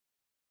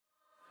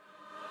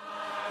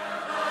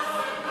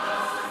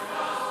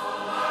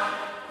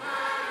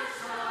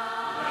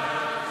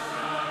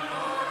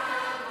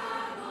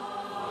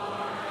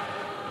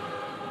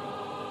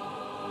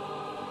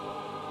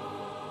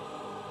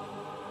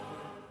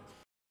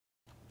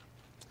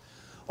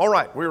All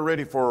right, we're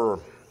ready for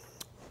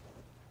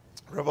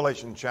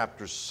Revelation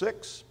chapter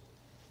 6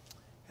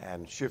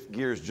 and shift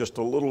gears just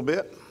a little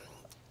bit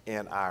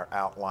in our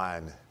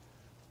outline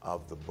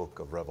of the book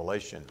of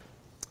Revelation.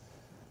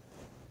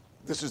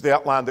 This is the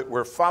outline that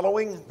we're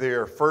following.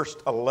 Their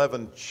first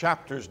 11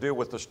 chapters deal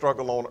with the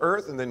struggle on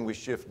earth, and then we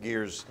shift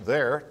gears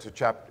there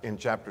to in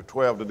chapter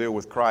 12 to deal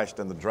with Christ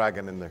and the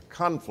dragon and the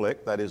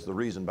conflict. That is the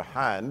reason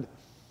behind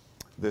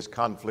this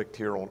conflict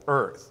here on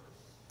earth.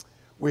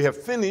 We have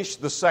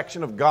finished the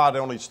section of God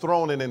on His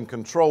throne and in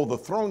control, the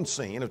throne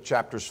scene of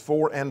chapters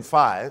 4 and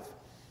 5.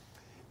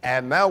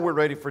 And now we're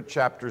ready for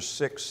chapters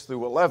 6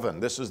 through 11.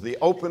 This is the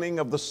opening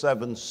of the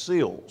seven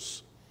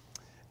seals.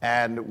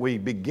 And we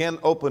begin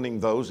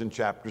opening those in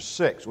chapter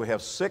 6. We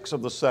have 6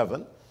 of the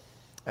 7,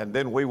 and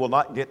then we will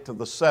not get to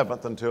the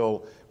 7th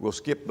until we'll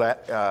skip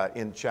that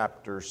in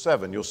chapter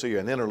 7. You'll see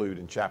an interlude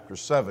in chapter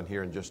 7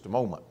 here in just a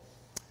moment.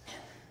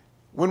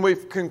 When we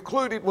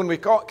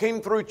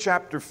came through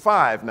chapter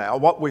 5 now,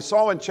 what we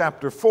saw in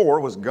chapter 4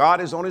 was God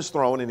is on His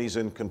throne and He's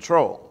in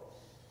control.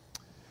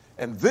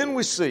 And then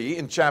we see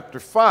in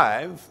chapter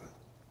 5,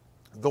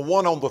 the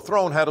one on the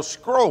throne had a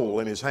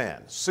scroll in his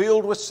hand,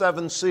 sealed with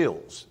 7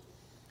 seals.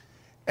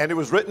 And it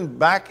was written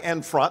back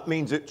and front,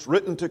 means it's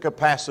written to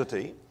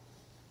capacity,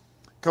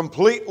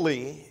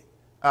 completely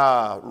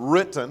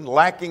written,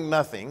 lacking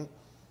nothing.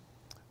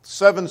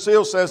 7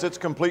 seals says it's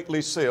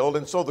completely sealed.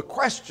 And so the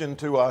question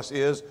to us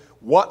is,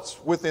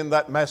 what's within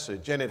that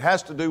message? And it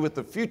has to do with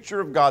the future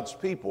of God's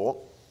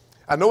people.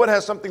 I know it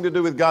has something to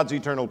do with God's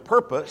eternal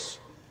purpose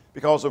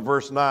because of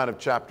verse 9 of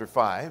chapter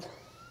 5.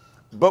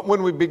 But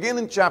when we begin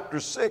in chapter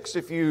 6,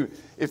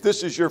 if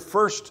this is your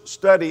first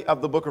study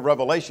of the book of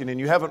Revelation and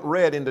you haven't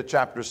read into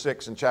chapter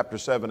 6 and chapter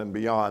 7 and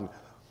beyond,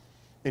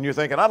 and you're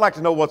thinking, I'd like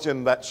to know what's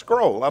in that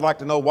scroll. I'd like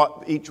to know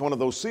what each one of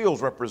those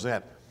seals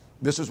represent.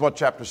 This is what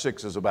chapter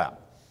 6 is about.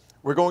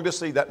 We're going to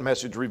see that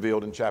message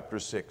revealed in chapter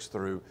 6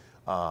 through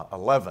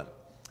 11.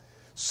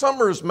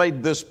 Summers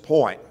made this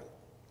point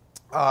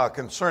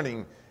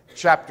concerning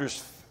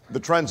chapters, the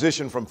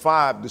transition from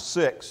 5 to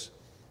 6,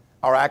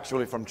 or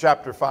actually from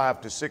chapter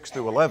 5 to 6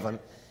 to 11,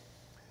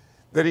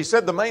 that he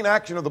said the main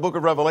action of the book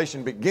of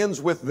Revelation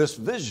begins with this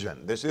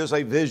vision. This is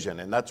a vision,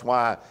 and that's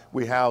why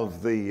we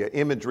have the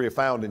imagery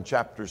found in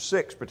chapter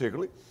 6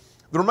 particularly.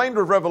 The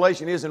remainder of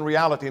Revelation is in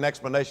reality an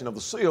explanation of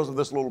the seals of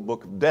this little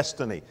book of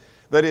destiny.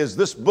 That is,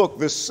 this book,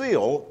 this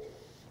seal,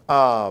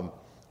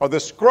 or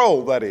this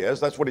scroll,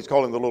 that's what he's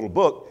calling the little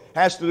book,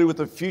 has to do with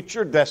the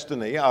future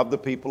destiny of the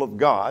people of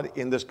God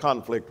in this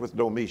conflict with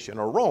Domitian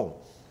or Rome.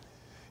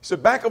 He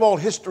said, back of all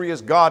history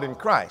is God in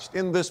Christ.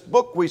 In this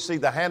book, we see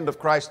the hand of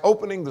Christ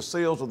opening the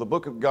seals of the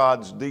book of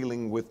God's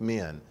dealing with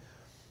men.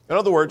 In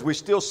other words, we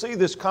still see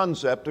this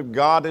concept of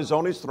God is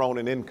on His throne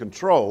and in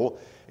control,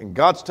 and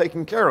God's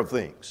taking care of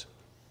things.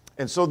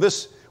 And so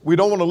we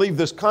don't want to leave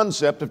this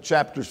concept of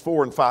chapters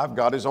 4 and 5.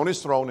 God is on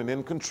His throne and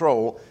in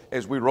control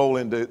as we roll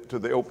into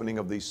the opening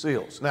of these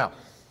seals. Now,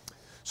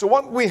 so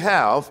what we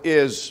have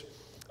is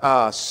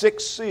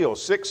 6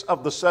 seals. 6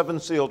 of the 7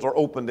 seals are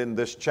opened in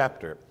this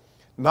chapter.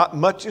 Not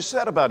much is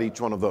said about each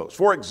one of those.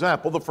 For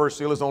example, the first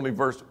seal is only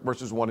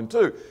verses 1 and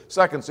 2.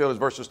 Second seal is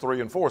verses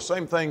 3 and 4.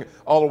 Same thing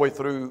all the way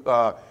through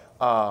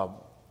the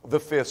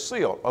 5th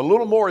seal. A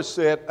little more is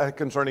said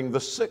concerning the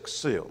 6th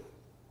seal.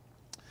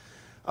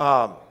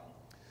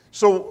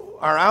 So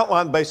our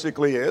outline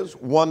basically is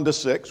 1 to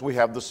 6, we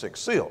have the 6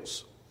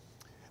 seals.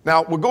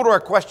 Now, we'll go to our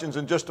questions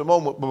in just a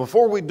moment, but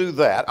before we do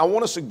that, I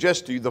want to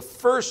suggest to you the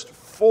first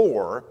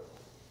 4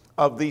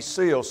 of these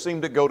seals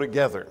seem to go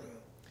together.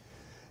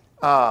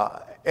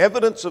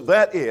 Evidence of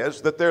that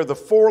is that they're the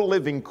 4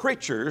 living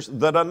creatures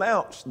that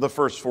announce the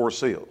first 4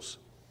 seals.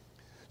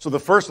 So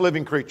the first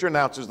living creature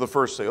announces the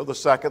first seal, the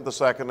second,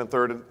 and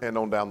third, and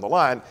on down the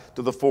line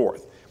to the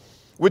 4th.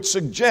 Which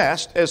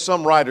suggests, as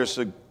some writers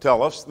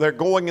tell us, they're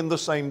going in the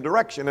same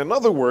direction. In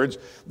other words,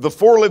 the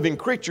 4 living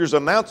creatures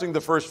announcing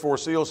the first 4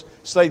 seals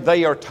say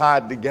they are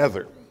tied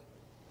together.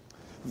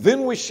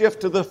 Then we shift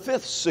to the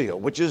 5th seal,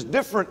 which is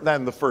different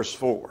than the first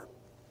 4.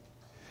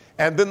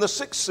 And then the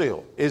 6th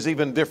seal is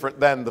even different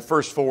than the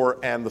first 4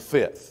 and the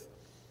 5th.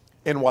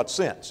 In what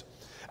sense?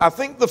 I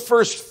think the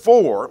first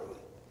 4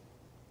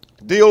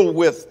 deal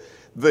with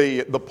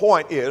the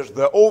point is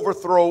the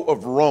overthrow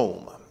of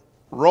Rome.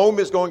 Rome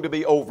is going to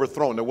be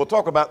overthrown. Now, we'll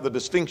talk about the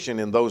distinction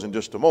in those in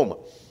just a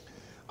moment.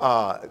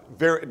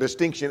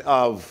 Distinction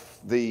of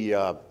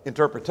the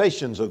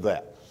interpretations of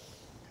that.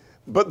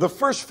 But the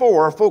first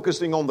 4 are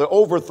focusing on the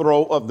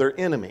overthrow of their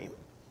enemy.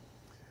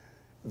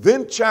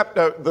 Then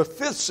the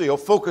 5th seal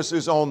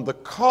focuses on the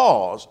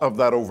cause of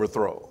that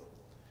overthrow.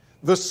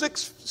 The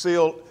 6th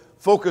seal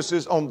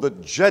focuses on the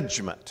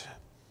judgment,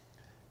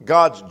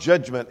 God's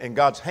judgment and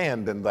God's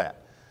hand in that.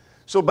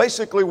 So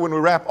basically, when we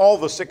wrap all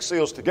the 6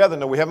 seals together,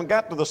 now we haven't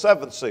got to the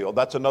 7th seal,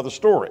 that's another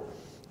story.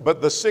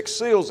 But the 6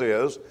 seals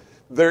is,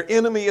 their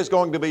enemy is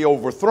going to be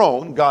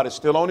overthrown, God is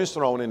still on His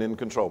throne and in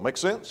control. Make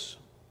sense?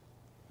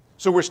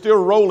 So we're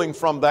still rolling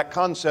from that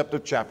concept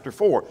of chapter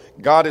 4.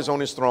 God is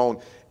on His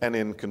throne and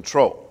in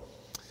control.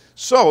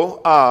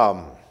 So,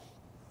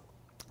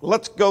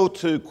 Let's go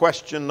to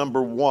question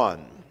number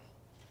 1.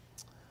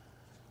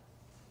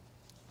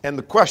 And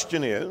the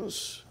question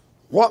is,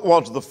 what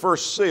was the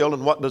first seal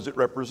and what does it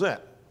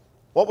represent?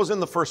 What was in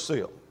the first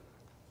seal?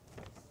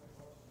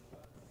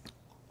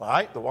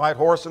 Right, the white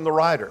horse and the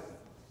rider.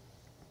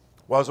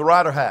 What does the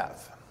rider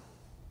have?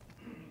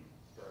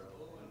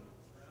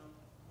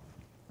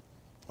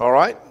 All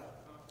right.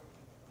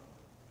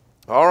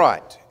 All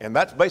right. And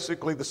that's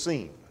basically the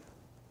scene.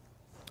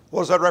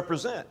 What does that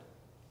represent?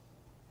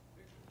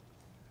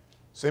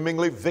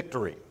 Seemingly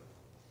victory.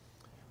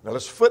 Now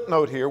let's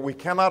footnote here, we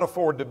cannot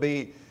afford to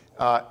be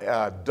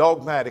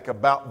dogmatic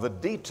about the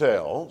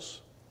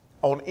details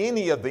on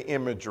any of the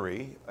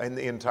imagery in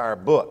the entire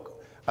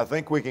book. I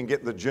think we can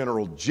get the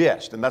general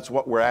gist, and that's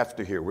what we're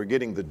after here. We're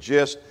getting the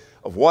gist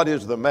of what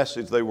is the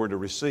message they were to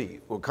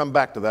receive. We'll come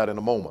back to that in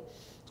a moment.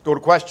 Let's go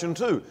to question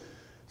 2.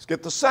 Let's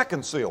get the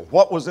second seal.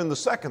 What was in the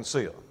second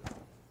seal?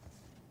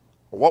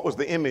 Or what was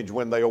the image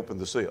when they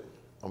opened the seal?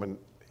 I mean,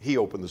 he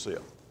opened the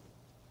seal.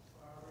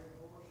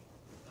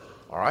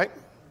 All right.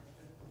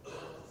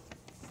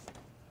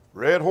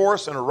 Red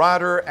horse and a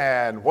rider,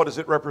 and what does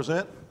it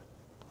represent?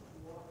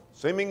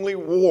 Seemingly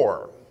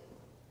war.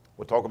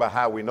 We'll talk about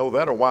how we know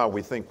that or why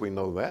we think we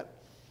know that.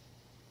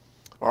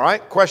 All right,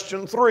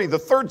 question 3, the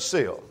third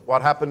seal.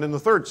 What happened in the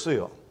third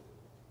seal?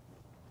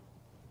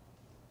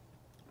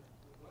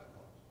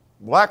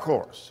 Black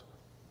horse.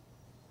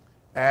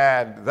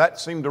 And that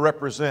seemed to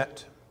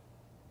represent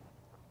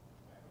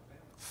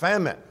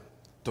famine,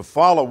 to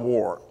follow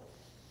war.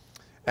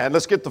 And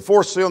let's get the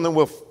fourth seal and then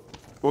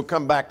we'll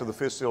come back to the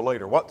fifth seal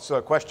later. What's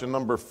question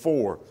number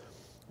 4?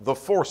 The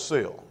fourth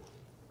seal.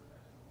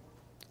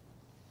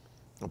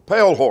 A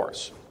pale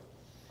horse.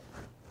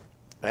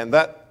 And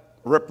that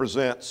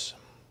represents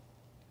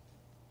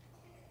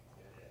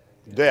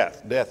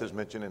death. Death is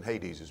mentioned and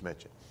Hades is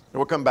mentioned. And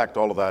we'll come back to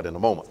all of that in a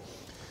moment.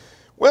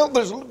 Well,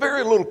 there's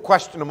very little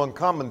question among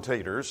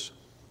commentators.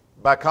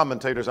 By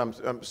commentators,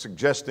 I'm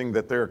suggesting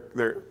that there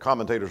are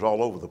commentators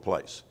all over the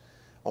place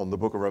on the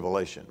book of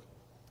Revelation.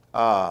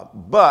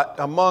 But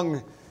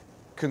among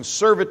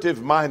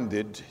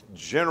conservative-minded,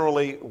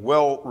 generally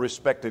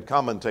well-respected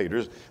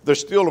commentators,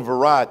 there's still a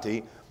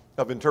variety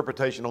of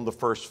interpretation on the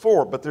first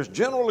 4, but there's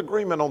general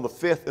agreement on the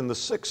 5th and the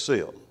 6th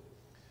seal.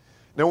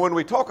 Now, when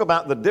we talk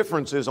about the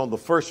differences on the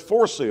first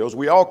 4 seals,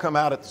 we all come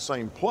out at the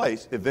same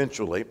place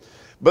eventually,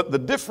 but the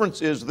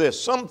difference is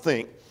this. Some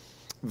think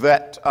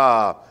that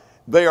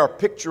they are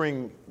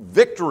picturing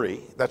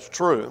victory, that's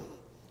true,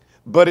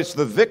 but it's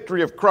the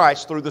victory of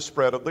Christ through the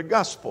spread of the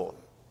gospel.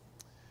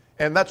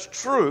 And that's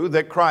true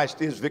that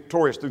Christ is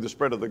victorious through the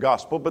spread of the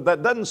gospel, but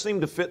that doesn't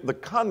seem to fit the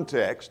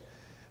context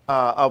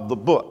of the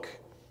book.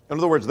 In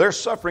other words, they're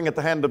suffering at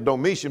the hand of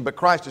Domitian, but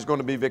Christ is going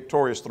to be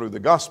victorious through the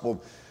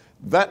gospel.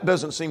 That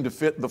doesn't seem to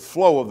fit the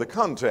flow of the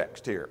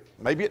context here.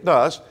 Maybe it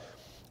does.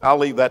 I'll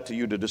leave that to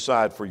you to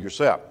decide for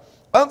yourself.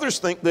 Others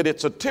think that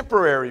it's a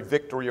temporary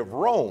victory of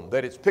Rome,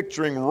 that it's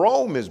picturing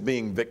Rome as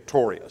being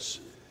victorious.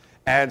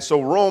 And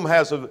so Rome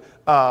has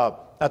a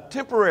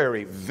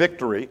temporary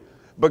victory,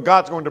 but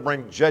God's going to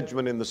bring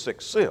judgment in the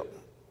 6th seal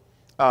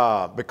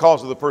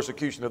because of the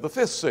persecution of the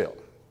 5th seal.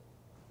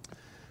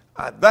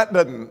 That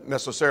doesn't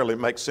necessarily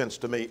make sense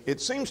to me. It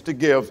seems to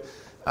give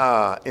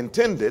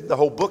the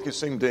whole book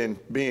is being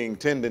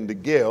intended to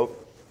give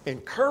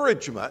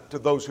encouragement to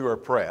those who are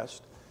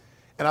oppressed.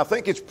 And I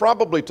think it's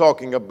probably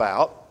talking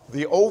about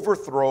the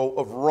overthrow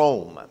of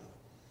Rome.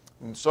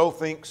 And so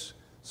thinks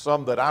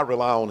some that I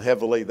rely on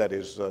heavily, that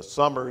is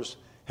Summers,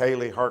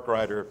 Haley,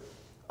 Harkrider,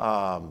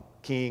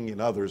 King, and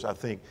others, I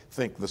think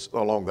this,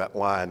 along that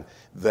line,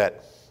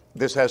 that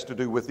this has to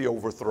do with the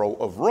overthrow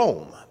of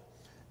Rome.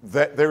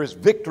 That there is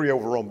victory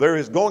over Rome. There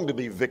is going to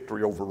be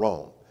victory over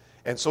Rome.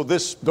 And so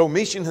this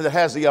Domitian that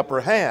has the upper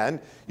hand,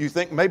 you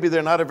think maybe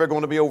they're not ever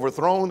going to be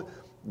overthrown.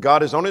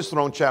 God is on his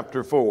throne,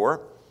 chapter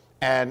 4,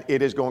 and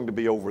it is going to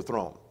be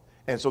overthrown.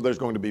 And so there's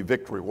going to be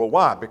victory. Well,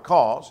 why?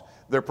 Because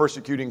they're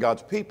persecuting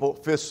God's people.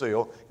 5th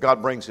seal,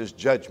 God brings his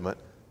judgment,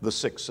 the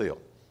 6th seal.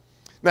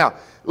 Now,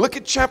 look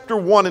at chapter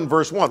 1 and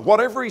verse 1.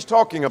 Whatever he's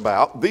talking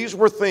about, these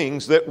were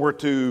things that were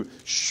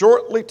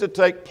shortly to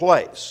take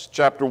place.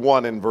 Chapter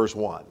 1 and verse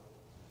 1.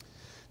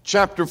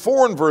 Chapter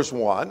 4 and verse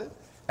 1,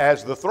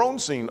 as the throne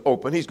scene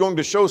opened, he's going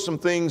to show some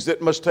things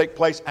that must take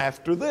place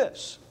after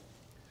this.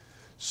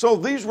 So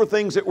these were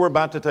things that were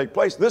about to take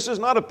place. This is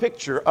not a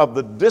picture of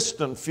the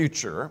distant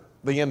future,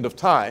 the end of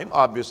time,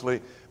 obviously,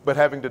 but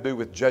having to do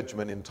with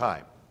judgment in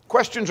time.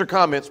 Questions or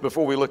comments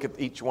before we look at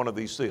each one of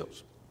these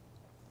seals?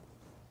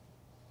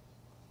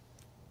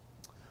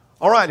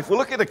 All right, if we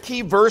look at a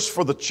key verse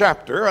for the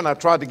chapter, and I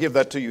tried to give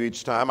that to you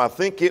each time, I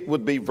think it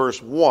would be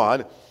verse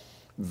 1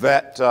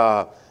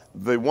 that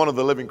one of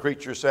the living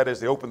creatures said as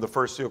they opened the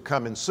first seal,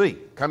 come and see.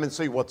 Come and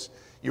see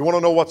you want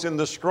to know what's in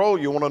the scroll?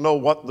 You want to know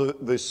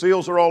what the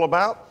seals are all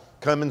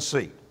about? Come and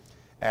see.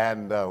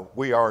 And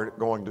we are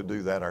going to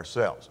do that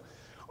ourselves.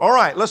 All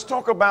right, let's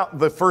talk about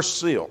the first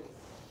seal.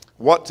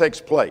 What takes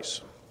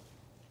place?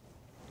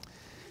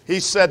 He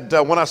said,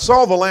 when I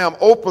saw the Lamb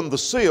open the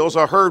seals,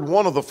 I heard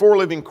one of the 4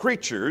 living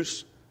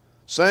creatures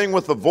saying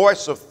with the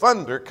voice of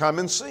thunder, come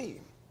and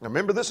see. Now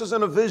remember, this is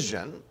in a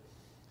vision.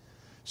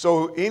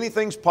 So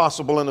anything's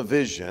possible in a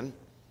vision.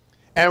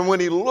 And when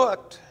he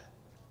looked,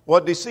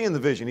 what did he see in the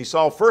vision? He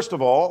saw, first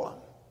of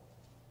all,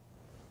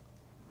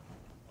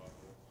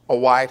 a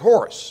white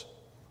horse.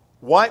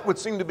 White would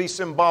seem to be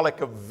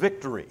symbolic of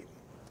victory,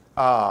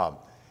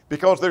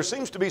 because there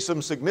seems to be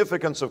some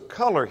significance of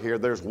color here.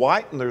 There's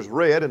white and there's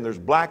red and there's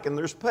black and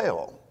there's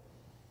pale.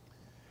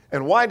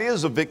 And white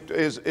is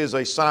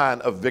a sign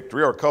of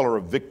victory, or color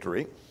of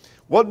victory.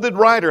 What did the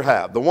rider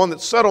have? The one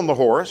that sat on the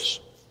horse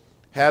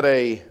had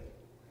a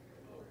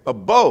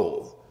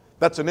bow.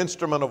 That's an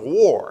instrument of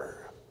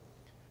war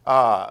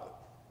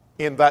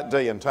in that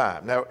day and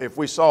time. Now, if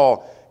we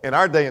saw in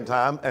our day and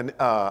time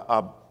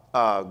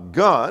a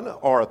gun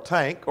or a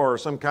tank or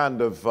some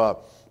kind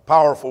of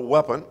powerful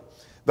weapon,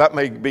 that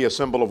may be a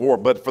symbol of war.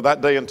 But for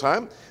that day and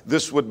time,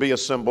 this would be a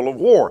symbol of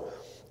war.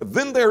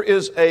 Then there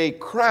is a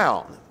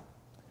crown.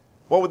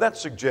 What would that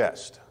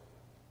suggest?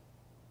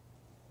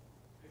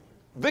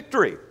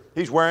 Victory.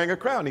 He's wearing a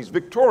crown. He's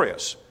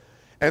victorious.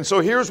 And so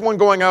here's one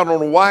going out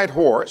on a white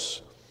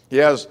horse. He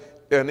has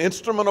an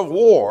instrument of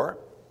war.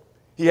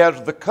 He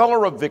has the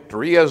color of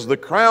victory. He has the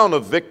crown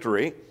of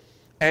victory.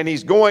 And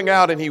he's going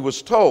out, and he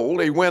was told,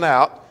 he went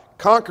out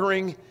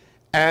conquering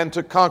and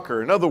to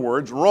conquer. In other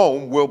words,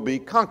 Rome will be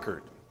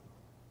conquered.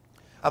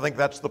 I think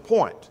that's the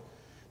point.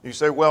 You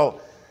say,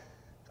 well,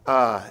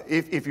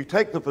 if you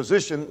take the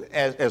position,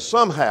 as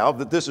some have,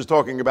 that this is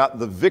talking about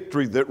the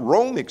victory that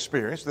Rome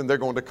experienced, then they're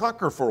going to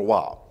conquer for a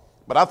while.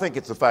 But I think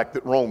it's the fact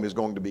that Rome is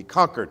going to be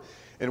conquered.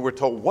 And we're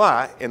told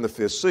why in the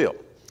fifth seal.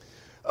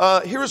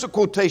 Here's a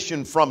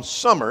quotation from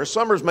Summers.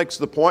 Summers makes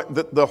the point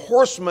that the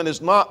horseman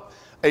is not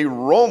a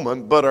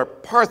Roman, but a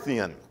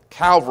Parthian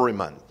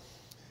cavalryman.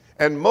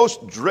 And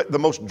the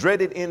most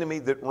dreaded enemy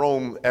that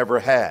Rome ever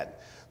had.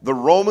 The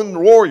Roman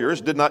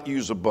warriors did not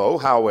use a bow,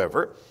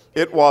 however.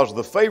 It was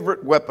the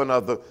favorite weapon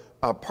of the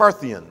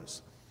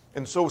Parthians.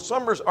 And so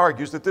Summers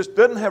argues that this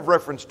doesn't have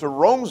reference to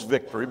Rome's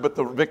victory, but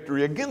the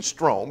victory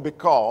against Rome,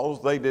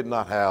 because they did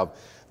not have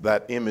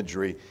that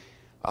imagery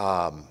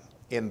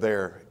in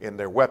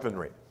their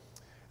weaponry.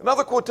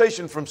 Another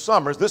quotation from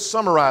Summers, this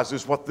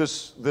summarizes what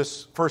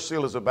this first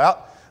seal is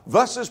about.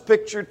 Thus is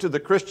pictured to the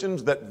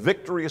Christians that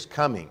victory is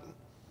coming.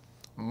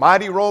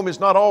 Mighty Rome is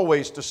not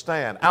always to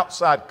stand.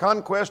 Outside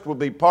conquest will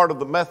be part of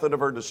the method of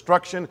her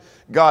destruction.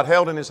 God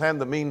held in his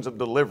hand the means of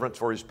deliverance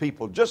for his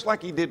people, just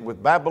like he did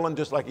with Babylon,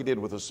 just like he did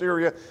with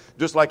Assyria,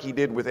 just like he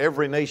did with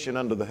every nation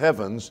under the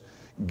heavens.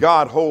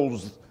 God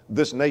holds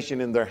this nation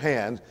in their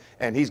hands,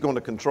 and he's going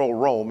to control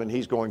Rome, and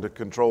he's going to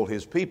control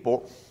his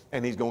people,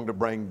 and he's going to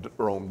bring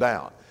Rome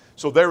down.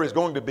 So there is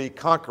going to be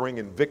conquering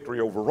and victory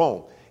over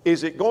Rome.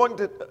 Is it going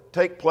to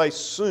take place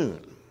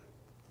soon?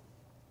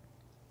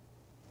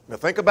 Now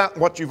think about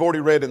what you've already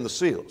read in the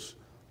seals.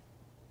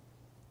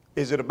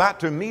 Is it about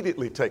to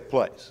immediately take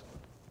place?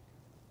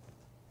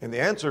 And the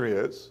answer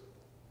is,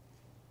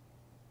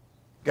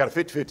 got a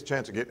 50-50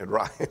 chance of getting it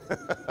right.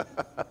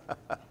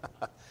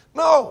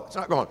 No, it's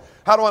not going.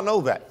 How do I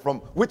know that? From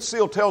which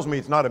seal tells me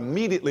it's not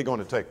immediately going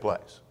to take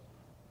place?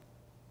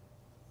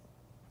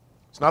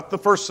 It's not the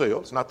first seal.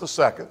 It's not the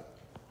second.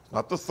 It's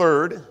not the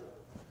third.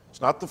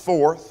 It's not the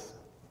fourth.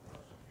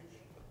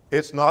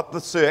 It's not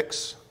the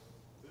sixth.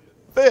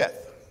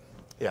 Fifth.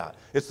 Yeah,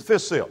 it's the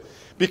fifth seal.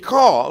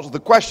 Because the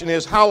question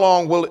is, how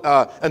long will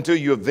until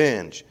you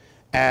avenge?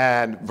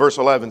 And verse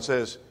 11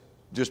 says,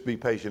 just be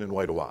patient and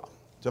wait a while.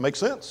 Does that make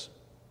sense?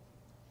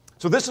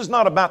 So this is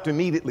not about to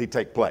immediately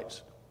take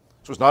place.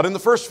 So it's not in the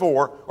first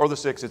four or the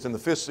sixth. It's in the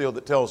fifth seal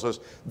that tells us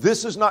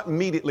this is not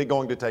immediately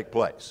going to take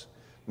place.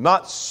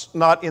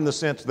 Not in the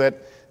sense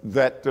that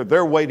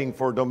they're waiting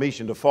for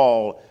Domitian to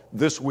fall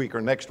this week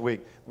or next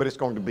week, but it's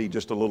going to be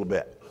just a little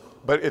bit.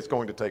 But it's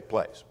going to take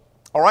place.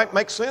 All right,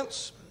 makes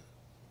sense?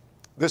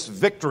 This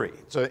victory,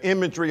 it's an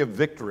imagery of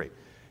victory.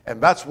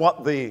 And that's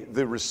what the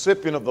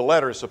recipient of the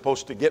letter is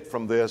supposed to get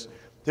from this.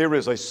 Here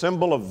is a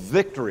symbol of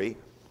victory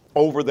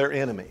over their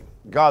enemy.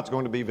 God's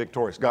going to be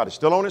victorious. God is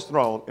still on his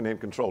throne and in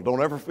control.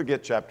 Don't ever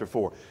forget chapter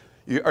 4.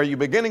 Are you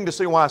beginning to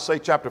see why I say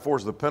chapter 4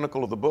 is the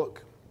pinnacle of the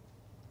book?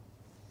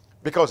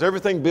 Because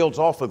everything builds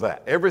off of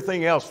that.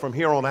 Everything else from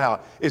here on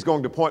out is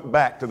going to point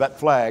back to that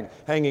flag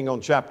hanging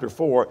on chapter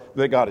 4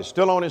 that God is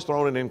still on his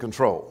throne and in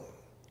control.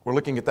 We're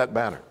looking at that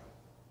banner.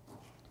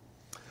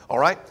 All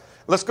right,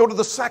 let's go to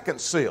the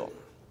second seal.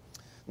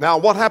 Now,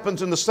 what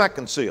happens in the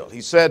second seal? He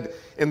said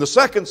in the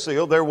second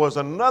seal there was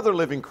another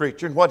living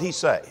creature, and what'd he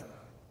say?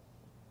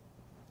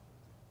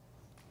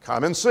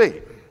 Come and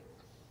see.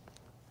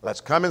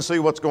 Let's come and see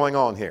what's going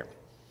on here.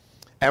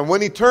 And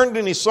when he turned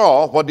and he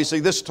saw, what did he see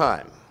this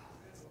time?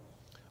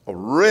 A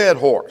red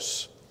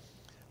horse.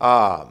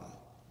 And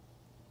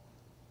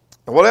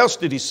what else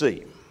did he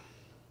see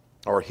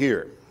or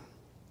hear?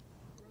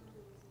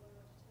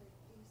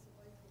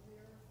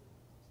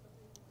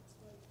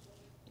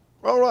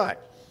 All right.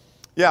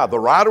 Yeah, the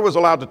rider was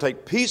allowed to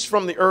take peace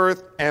from the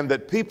earth and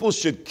that people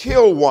should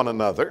kill one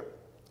another.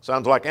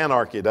 Sounds like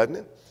anarchy, doesn't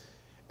it?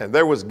 And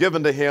there was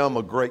given to him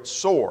a great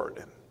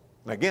sword.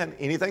 And again,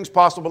 anything's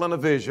possible in a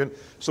vision.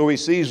 So he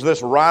sees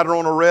this rider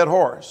on a red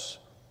horse.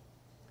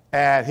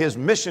 And his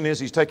mission is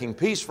he's taking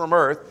peace from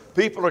earth.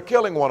 People are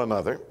killing one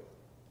another.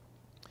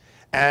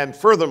 And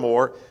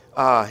furthermore,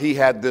 he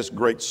had this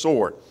great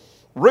sword.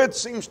 Red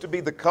seems to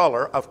be the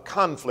color of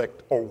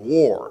conflict or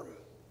war.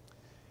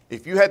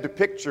 If you had to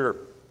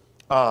picture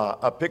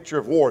a picture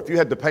of war, if you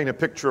had to paint a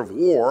picture of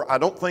war, I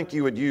don't think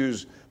you would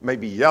use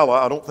maybe yellow.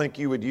 I don't think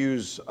you would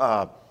use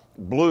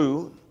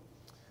blue.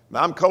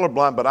 Now, I'm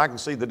colorblind, but I can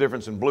see the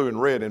difference in blue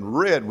and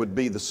red would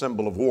be the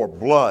symbol of war,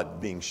 blood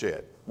being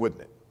shed,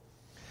 wouldn't it?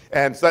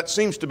 And that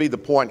seems to be the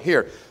point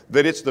here,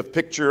 that it's the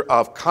picture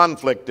of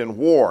conflict and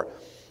war.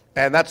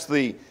 And that's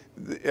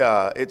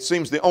it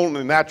seems the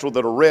only natural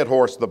that a red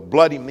horse, the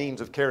bloody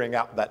means of carrying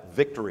out that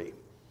victory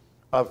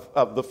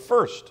of the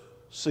first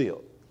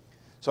seal.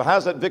 So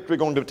how's that victory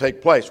going to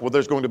take place? Well,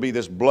 there's going to be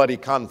this bloody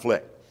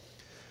conflict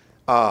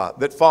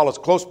that follows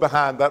close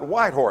behind that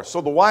white horse.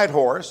 So the white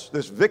horse,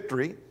 this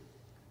victory,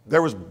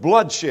 there was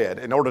bloodshed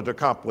in order to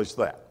accomplish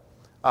that.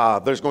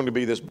 There's going to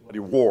be this bloody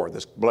war,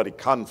 this bloody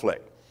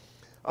conflict.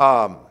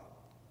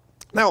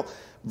 Now,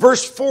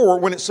 verse 4,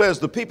 when it says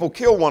the people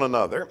kill one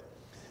another,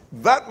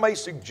 that may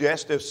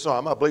suggest, if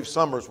some, I believe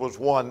Summers was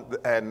one,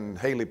 and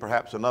Haley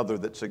perhaps another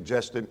that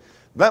suggested,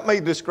 that may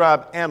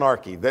describe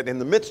anarchy, that in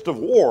the midst of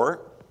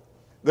war,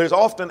 there's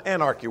often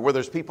anarchy where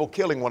there's people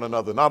killing one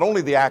another. Not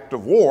only the act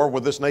of war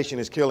where this nation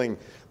is killing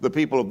the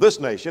people of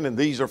this nation and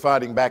these are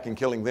fighting back and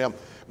killing them,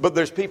 but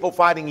there's people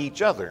fighting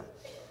each other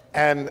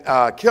and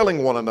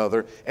killing one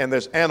another, and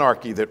there's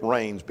anarchy that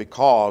reigns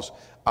because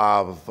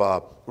of,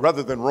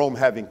 rather than Rome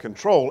having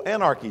control,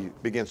 anarchy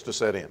begins to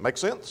set in. Make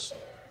sense?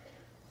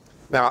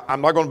 Now,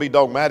 I'm not going to be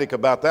dogmatic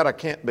about that. I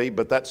can't be,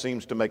 but that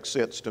seems to make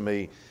sense to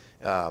me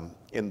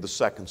in the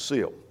second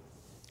seal.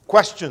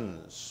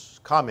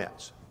 Questions,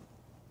 comments?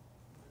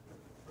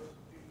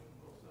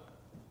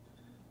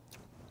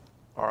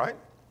 All right.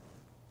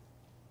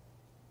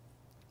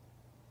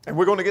 And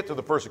we're going to get to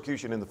the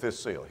persecution in the fifth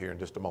seal here in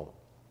just a moment.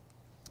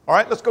 All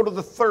right, let's go to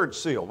the third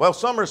seal. Well,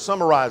 Summers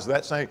summarized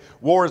that saying,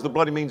 war is the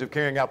bloody means of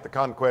carrying out the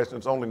conquest, and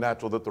it's only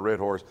natural that the red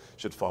horse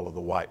should follow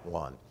the white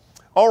one.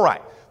 All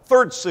right,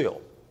 third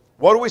seal.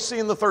 What do we see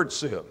in the third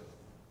seal?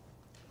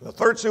 The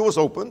third seal was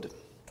opened.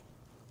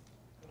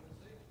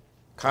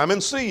 Come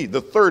and see, the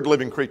third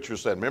living creature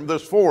said. Remember,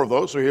 there's four of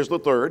those, so here's the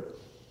third.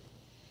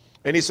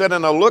 And he said,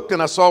 and I looked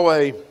and I saw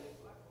a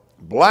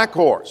black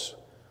horse.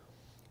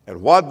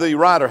 And what did the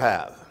rider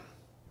have?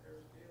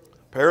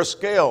 A pair of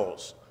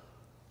scales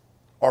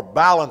or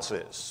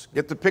balances.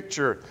 Get the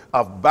picture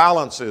of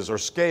balances or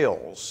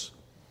scales.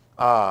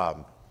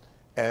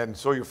 And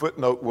so your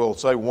footnote will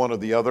say one or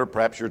the other.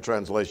 Perhaps your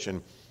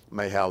translation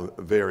may have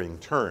varying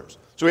terms.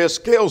 So he has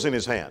scales in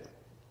his hand.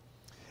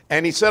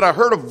 And he said, I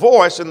heard a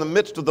voice in the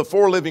midst of the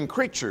four living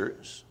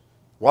creatures.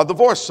 What did the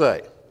voice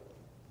say?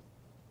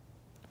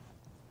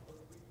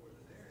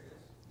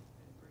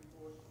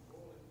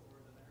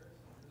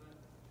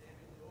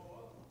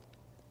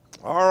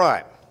 All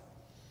right.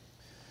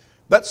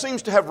 That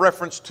seems to have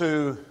reference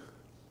to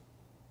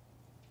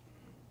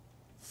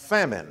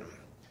famine.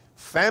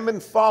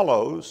 Famine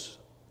follows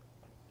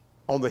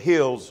on the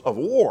heels of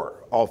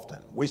war often.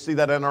 We see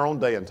that in our own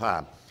day and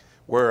time,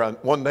 where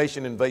one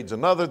nation invades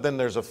another, then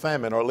there's a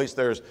famine, or at least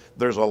there's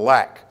a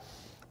lack.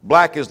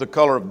 Black is the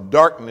color of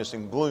darkness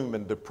and gloom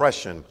and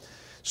depression.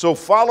 So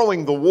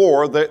following the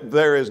war,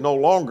 there is no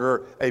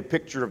longer a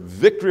picture of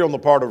victory on the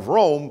part of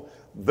Rome.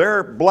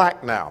 They're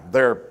black now.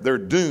 They're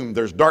doomed.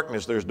 There's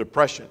darkness. There's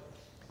depression.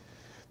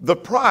 The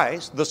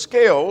price, the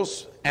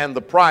scales and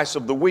the price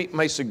of the wheat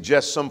may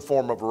suggest some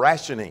form of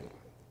rationing.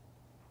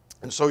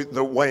 And so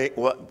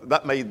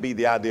that may be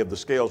the idea of the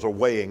scales are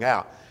weighing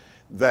out.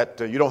 That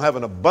you don't have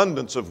an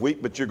abundance of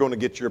wheat, but you're going to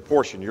get your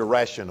portion, your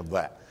ration of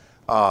that.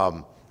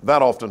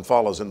 That often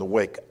follows in the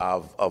wake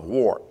of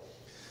war.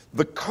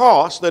 The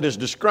cost that is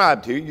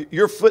described here,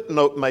 your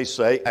footnote may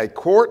say a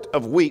quart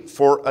of wheat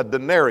for a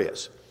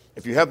denarius.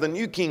 If you have the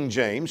New King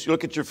James, you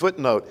look at your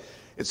footnote,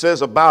 it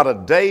says about a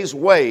day's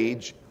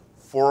wage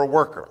for a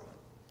worker.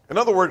 In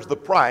other words, the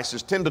price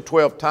is 10 to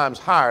 12 times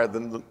higher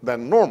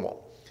than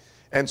normal.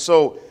 And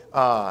so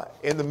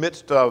in the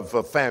midst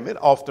of famine,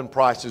 often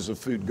prices of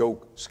food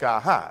go sky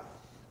high.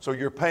 So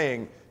you're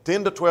paying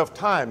 10 to 12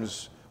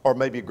 times or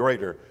maybe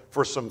greater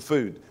for some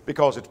food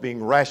because it's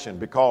being rationed,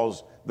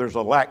 because there's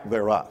a lack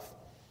thereof.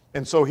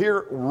 And so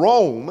here,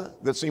 Rome,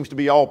 that seems to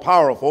be all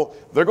powerful,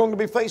 they're going to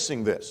be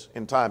facing this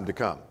in time to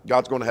come.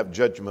 God's going to have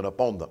judgment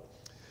upon them.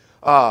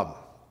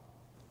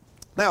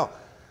 Now,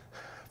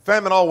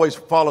 famine always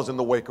follows in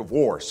the wake of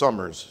war.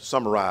 Summers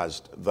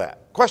summarized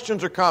that.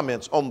 Questions or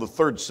comments on the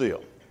third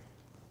seal?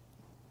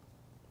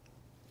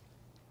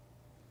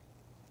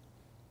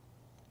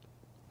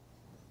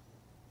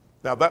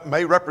 Now, that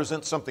may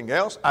represent something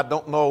else. I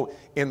don't know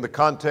in the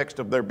context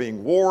of there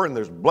being war and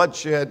there's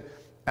bloodshed.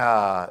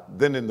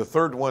 Then in the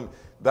third one,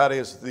 that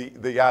is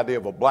the idea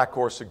of a black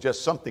horse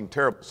suggests something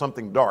terrible,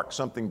 something dark,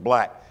 something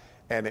black,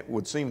 and it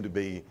would seem to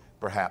be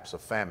perhaps a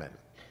famine.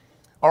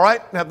 All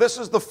right, now this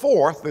is the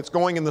fourth that's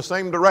going in the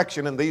same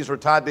direction, and these are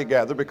tied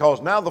together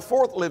because now the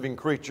fourth living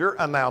creature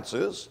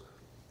announces,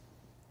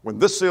 when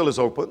this seal is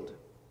opened,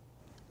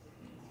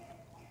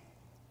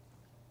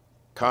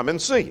 come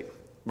and see.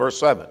 Verse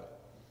 7.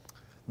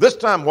 This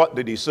time what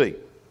did he see?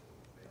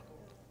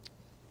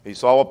 He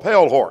saw a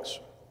pale horse.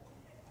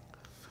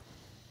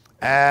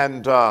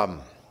 And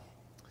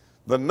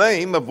the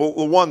name of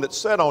the one that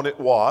sat on it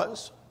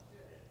was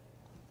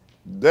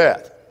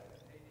Death.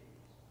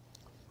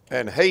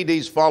 And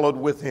Hades followed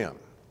with him.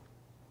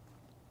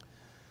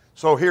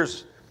 So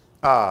here's,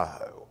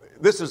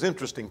 this is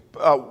interesting.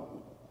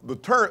 The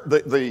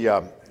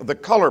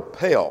color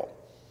pale,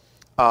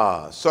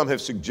 some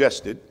have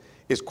suggested,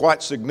 is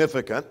quite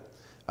significant,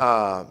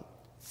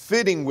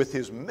 fitting with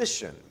his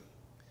mission.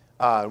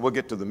 We'll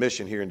get to the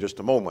mission here in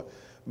just a moment.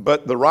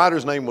 But the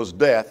rider's name was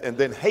Death, and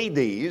then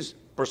Hades,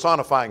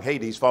 personifying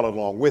Hades, followed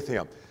along with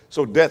him.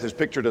 So Death is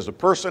pictured as a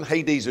person.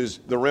 Hades is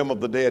the realm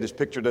of the dead, is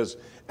pictured as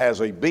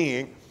a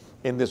being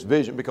in this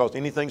vision, because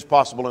anything's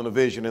possible in a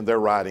vision, and they're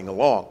riding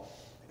along.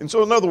 And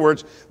so, in other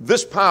words,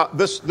 this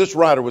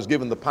rider was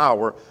given the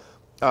power,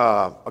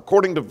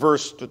 according to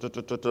verse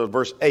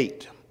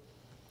 8,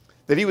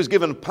 that he was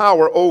given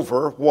power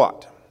over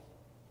what?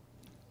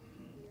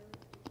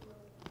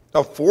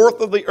 A fourth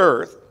of the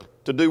earth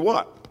to do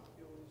what?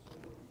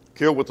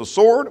 Kill with the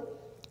sword,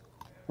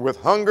 with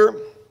hunger,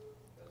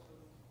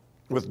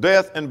 with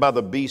death, and by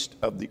the beast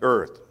of the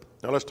earth.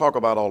 Now let's talk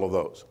about all of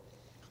those.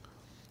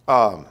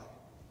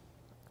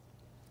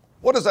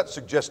 What does that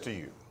suggest to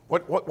you?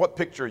 What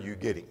picture are you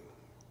getting?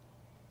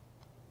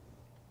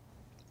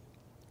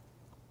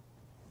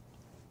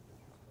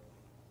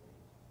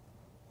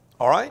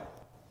 All right?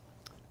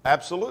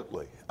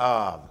 Absolutely.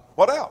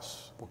 What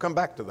else? We'll come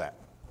back to that.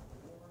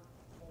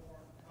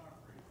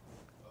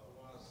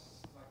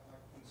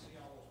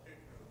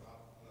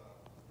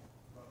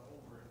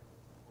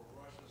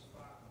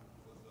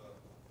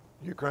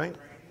 Ukraine? You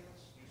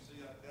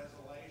see a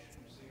desolation,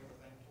 you see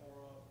everything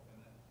tore up,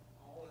 and then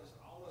all this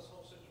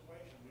whole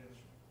situation being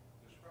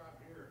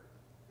described here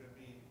could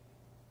be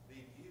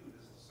viewed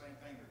as the same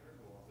thing that they're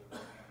going through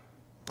right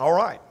now. All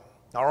right.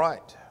 All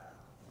right.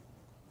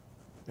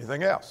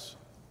 Anything else?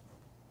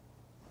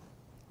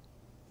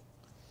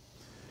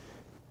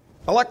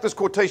 I like this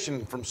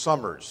quotation from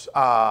Summers.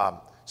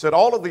 Said,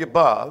 all of the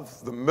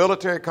above, the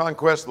military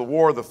conquest, the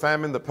war, the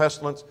famine, the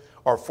pestilence,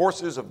 are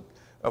forces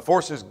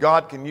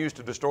God can use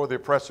to destroy the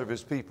oppressor of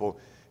his people.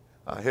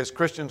 His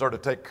Christians are to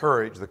take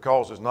courage. The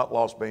cause is not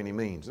lost by any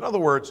means. In other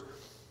words,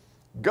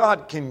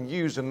 God can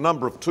use a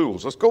number of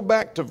tools. Let's go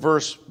back to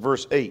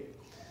verse 8.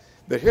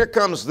 That here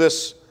comes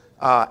this,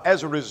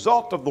 as a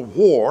result of the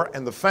war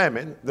and the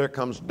famine, there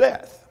comes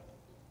death.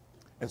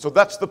 And so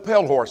that's the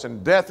pale horse,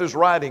 and death is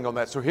riding on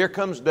that. So here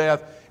comes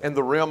death in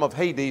the realm of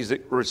Hades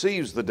that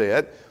receives the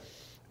dead.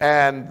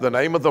 And the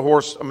name of the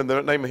horse,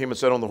 the name of him that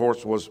sat on the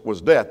horse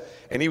was Death.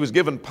 And he was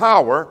given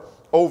power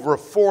over a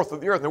fourth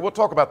of the earth. And we'll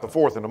talk about the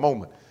fourth in a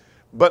moment.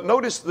 But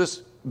notice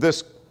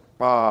this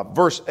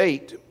verse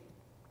 8.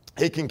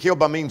 He can kill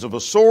by means of a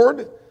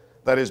sword,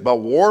 that is by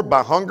war,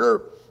 by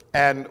hunger,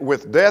 and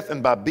with death,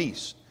 and by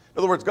beast. In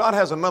other words, God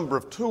has a number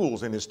of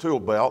tools in his tool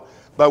belt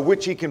by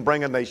which he can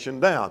bring a nation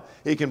down.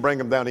 He can bring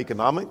them down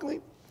economically.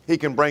 He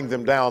can bring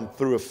them down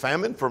through a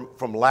famine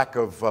from lack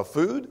of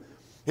food.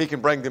 He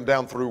can bring them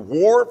down through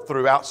war,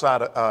 through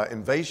outside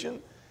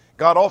invasion.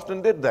 God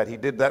often did that. He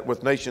did that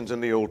with nations in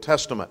the Old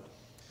Testament.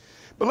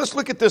 But let's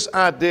look at this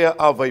idea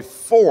of a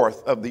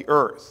fourth of the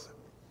earth.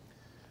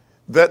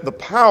 That the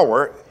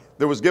power,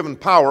 there was given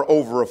power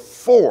over a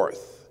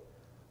fourth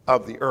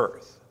of the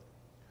earth,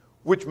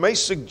 which may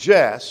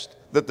suggest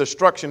that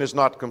destruction is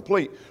not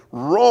complete.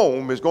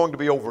 Rome is going to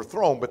be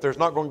overthrown, but there's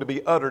not going to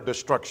be utter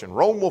destruction.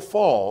 Rome will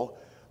fall,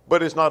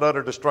 but it's not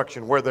utter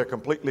destruction where they're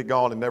completely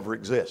gone and never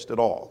exist at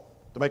all.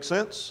 Does that make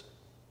sense?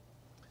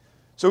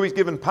 So he's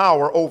given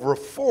power over a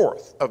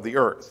fourth of the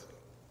earth.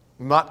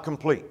 Not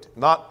complete,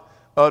 not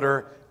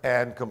utter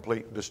and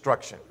complete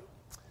destruction.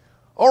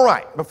 All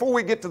right, before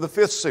we get to the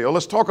fifth seal,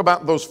 let's talk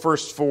about those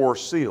first four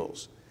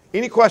seals.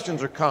 Any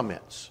questions or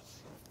comments?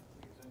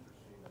 It's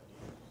interesting that he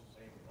used the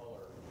same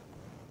color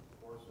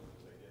horses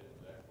as they did in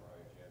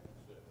Zechariah chapter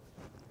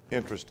 6.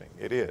 Interesting,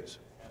 it is.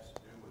 It has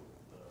to do with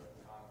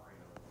the conquering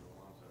of the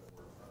ones that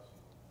were oppressing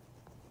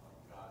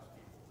God's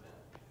people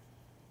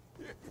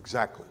then.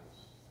 Exactly.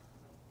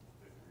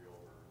 Victory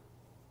over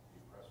the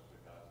oppressors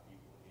of God's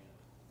people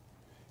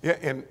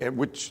again. Yeah, and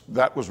which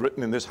that was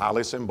written in this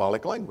highly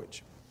symbolic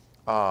language.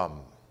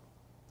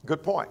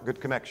 Good point,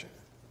 good connection.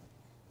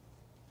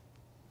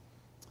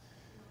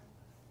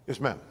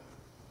 Yes, ma'am.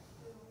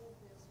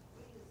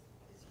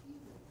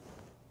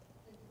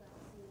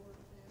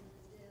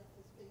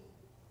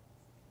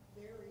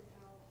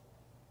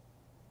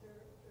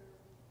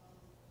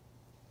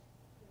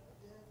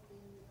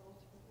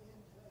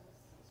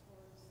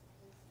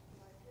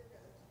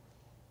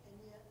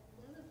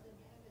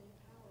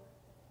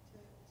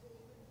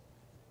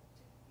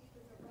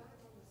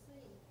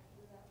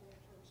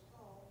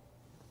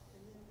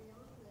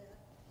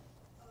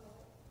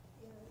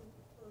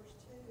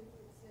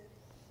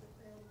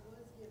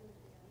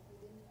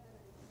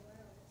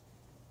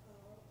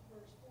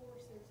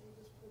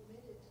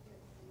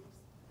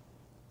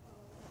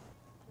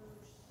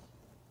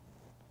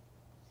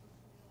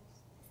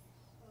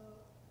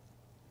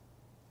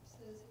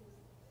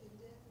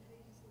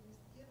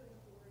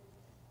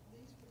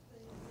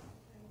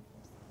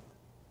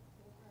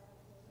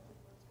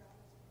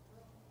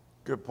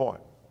 Good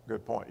point.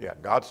 Good point. Yeah,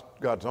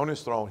 God's on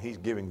his throne. He's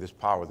giving this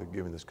power, they're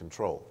giving this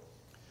control.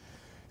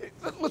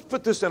 Let's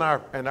put this in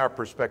our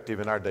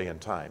perspective in our day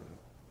and time.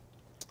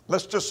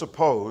 Let's just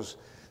suppose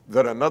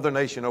that another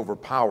nation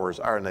overpowers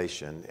our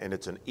nation, and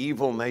it's an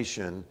evil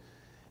nation,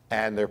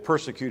 and they're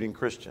persecuting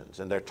Christians,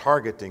 and they're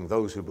targeting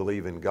those who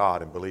believe in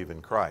God and believe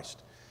in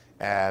Christ.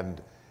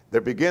 And they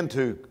begin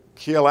to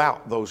kill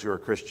out those who are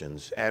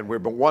Christians. And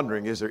we've been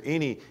wondering, is there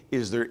any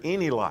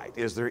light?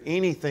 Is there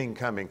anything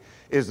coming?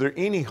 Is there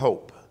any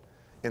hope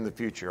in the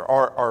future?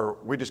 Or are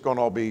we just going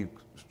to all be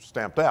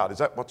stamped out? Is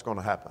that what's going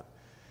to happen?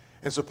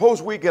 And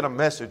suppose we get a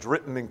message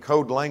written in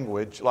code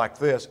language like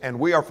this, and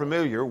we are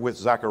familiar with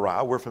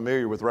Zechariah, we're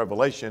familiar with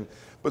Revelation,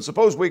 but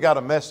suppose we got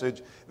a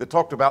message that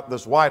talked about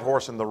this white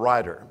horse and the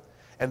rider,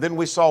 and then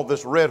we saw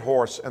this red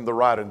horse and the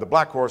rider, and the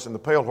black horse and the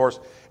pale horse,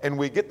 and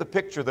we get the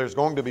picture there's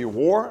going to be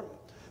war,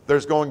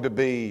 there's going to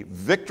be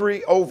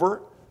victory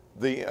over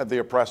the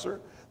oppressor,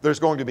 there's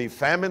going to be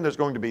famine, there's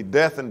going to be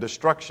death and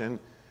destruction.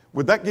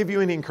 Would that give you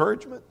any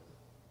encouragement?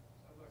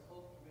 Sounds like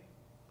hope to me.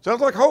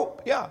 Sounds like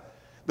hope, yeah.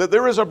 That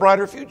there is a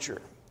brighter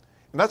future.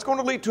 And that's going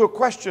to lead to a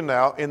question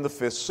now in the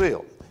fifth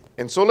seal.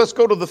 And so let's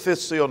go to the fifth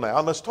seal now,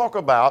 and let's talk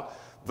about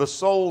the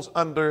souls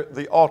under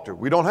the altar.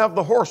 We don't have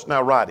the horse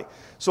now riding.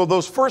 So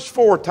those first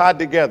four tied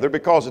together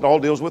because it all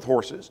deals with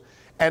horses,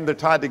 and they're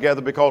tied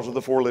together because of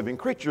the four living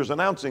creatures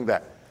announcing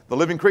that. The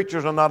living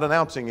creatures are not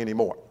announcing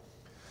anymore.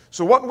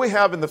 So what we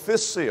have in the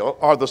fifth seal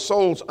are the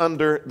souls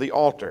under the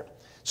altar.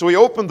 So he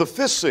opened the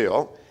fifth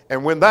seal,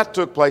 and when that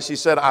took place, he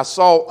said, I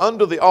saw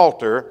under the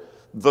altar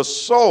the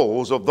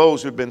souls of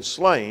those who've been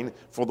slain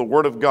for the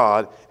word of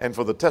God and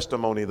for the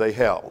testimony they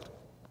held.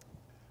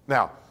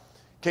 Now,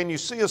 can you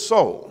see a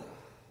soul?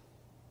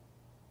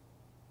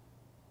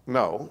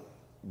 No,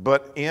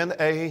 but in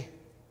a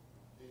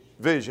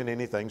vision,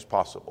 anything's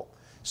possible.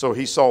 So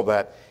he saw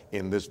that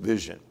in this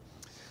vision.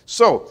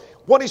 So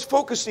what he's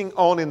focusing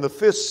on in the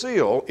fifth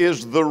seal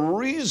is the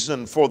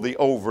reason for the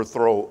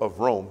overthrow of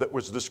Rome that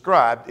was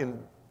described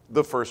in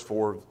the first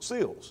four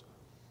seals.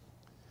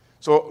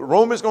 So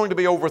Rome is going to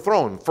be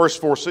overthrown,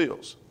 first four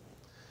seals.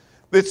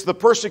 It's the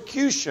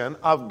persecution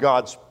of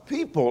God's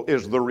people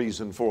is the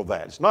reason for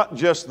that. It's not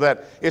just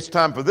that it's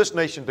time for this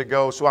nation to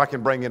go so I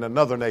can bring in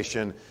another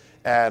nation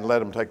and let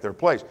them take their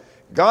place.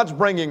 God's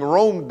bringing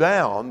Rome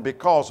down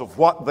because of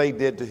what they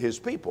did to his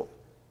people.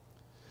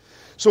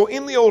 So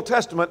in the Old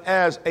Testament,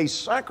 as a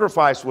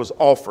sacrifice was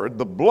offered,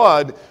 the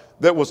blood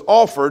that was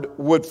offered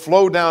would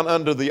flow down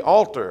under the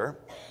altar,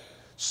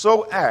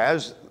 so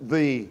as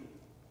the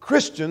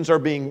Christians are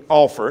being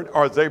offered,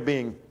 or they're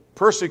being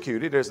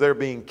persecuted, as they're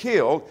being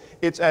killed,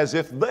 it's as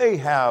if they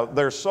have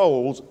their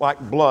souls, like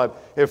blood,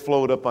 have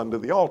flowed up under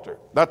the altar.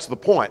 That's the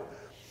point.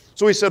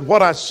 So he said,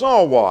 what I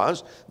saw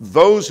was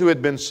those who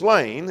had been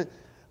slain,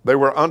 they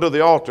were under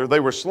the altar, they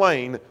were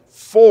slain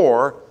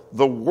for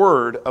the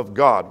word of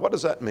God. What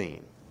does that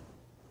mean?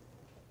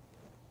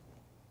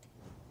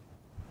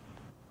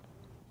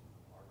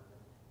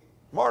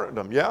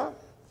 Martyrdom, yeah?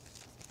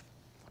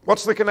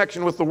 What's the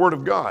connection with the word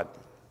of God?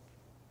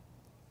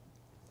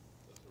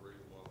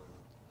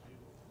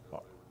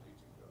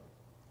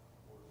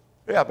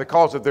 Yeah,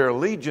 because of their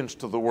allegiance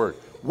to the word.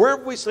 Where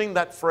have we seen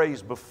that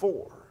phrase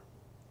before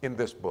in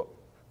this book?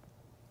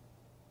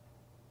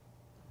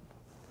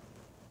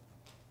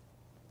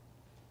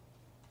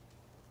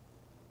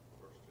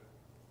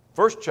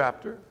 First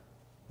chapter,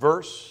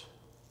 verse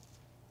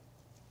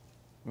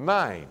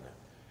 9.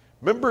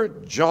 Remember,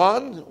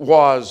 John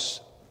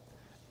was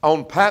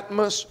on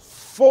Patmos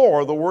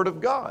for the word of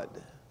God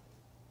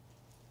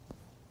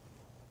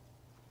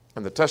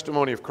and the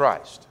testimony of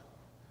Christ.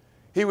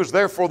 He was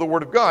there for the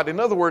word of God. In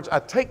other words, I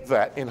take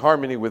that in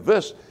harmony with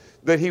this,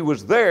 that he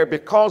was there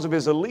because of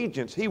his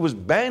allegiance. He was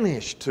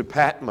banished to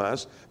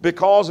Patmos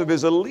because of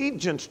his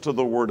allegiance to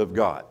the word of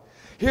God.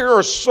 Here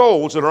are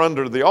souls that are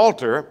under the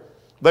altar.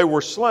 They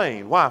were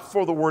slain. Why?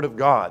 For the word of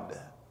God.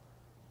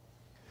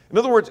 In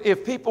other words,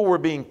 if people were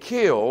being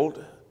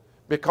killed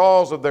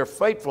because of their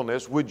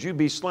faithfulness, would you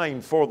be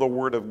slain for the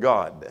word of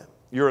God?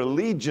 Your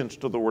allegiance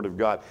to the word of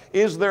God.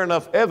 Is there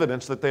enough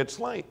evidence that they'd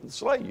slay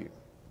you?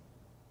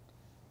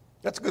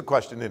 That's a good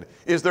question, isn't it?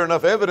 Is there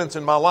enough evidence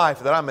in my life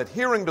that I'm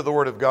adhering to the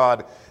word of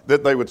God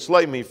that they would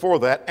slay me for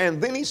that?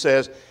 And then he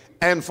says,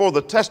 and for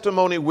the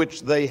testimony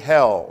which they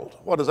held.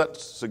 What does that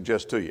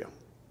suggest to you?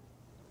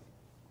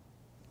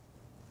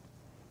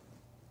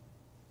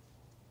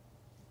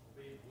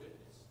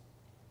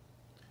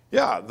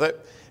 Yeah,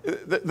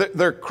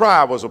 their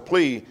cry was a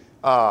plea,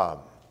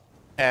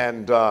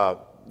 and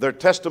their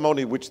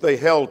testimony which they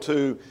held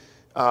to,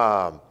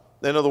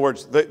 in other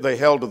words, they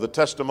held to the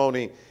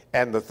testimony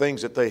and the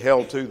things that they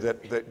held to,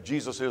 that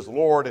Jesus is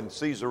Lord and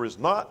Caesar is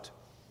not.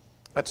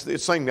 That's the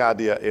same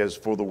idea as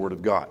for the word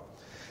of God.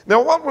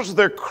 Now, what was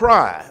their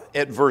cry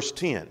at verse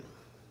 10?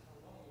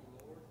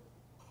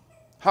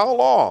 How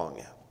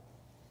long?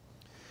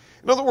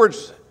 In other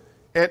words,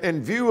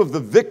 in view of the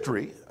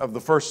victory of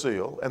the first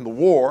seal and the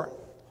war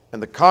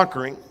and the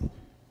conquering,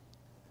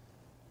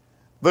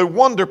 they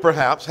wonder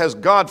perhaps, has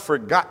God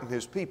forgotten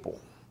his people?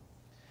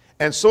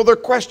 And so their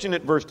question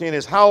at verse 10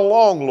 is, how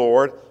long,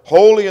 Lord,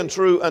 holy and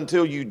true,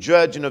 until you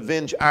judge and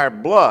avenge our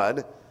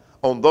blood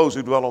on those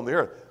who dwell on the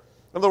earth?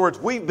 In other words,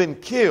 we've been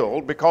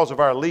killed because of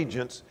our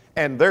allegiance,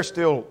 and they're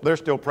still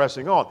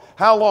pressing on.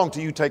 How long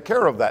till you take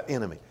care of that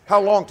enemy? How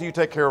long till you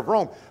take care of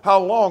Rome? How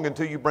long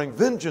until you bring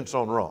vengeance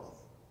on Rome?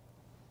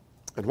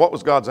 And what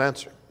was God's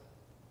answer?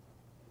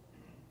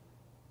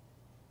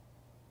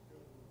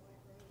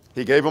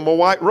 He gave them a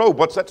white robe.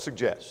 What's that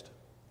suggest?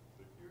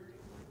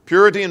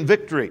 Purity and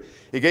victory.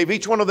 He gave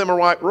each one of them a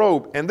white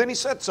robe, and then he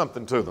said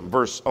something to them,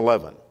 verse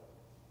 11.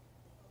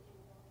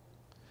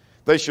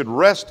 They should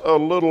rest a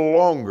little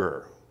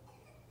longer.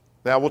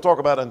 Now, we'll talk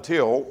about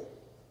until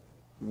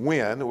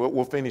when.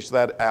 We'll finish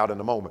that out in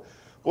a moment.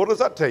 What does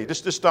that tell you?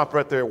 Just stop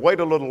right there. Wait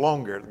a little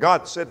longer.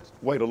 God said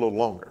wait a little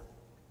longer.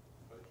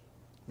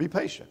 Be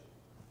patient.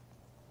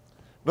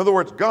 In other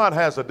words, God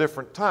has a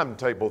different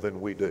timetable than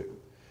we do.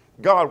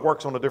 God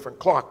works on a different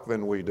clock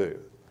than we do.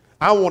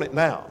 I want it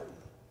now.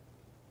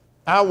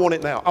 I want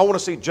it now. I want to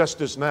see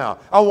justice now.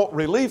 I want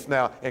relief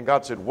now. And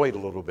God said, wait a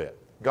little bit.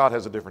 God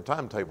has a different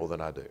timetable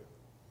than I do.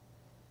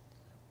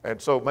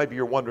 And so maybe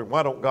you're wondering,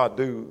 why don't God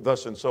do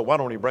thus and so? Why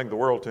don't he bring the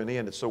world to an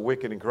end? It's so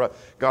wicked and corrupt.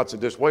 God said,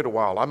 just wait a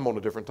while. I'm on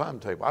a different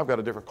timetable. I've got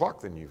a different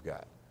clock than you've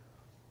got.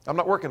 I'm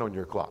not working on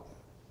your clock.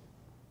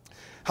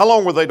 How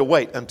long were they to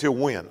wait? Until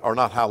when? Or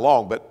not how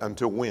long, but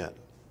until when?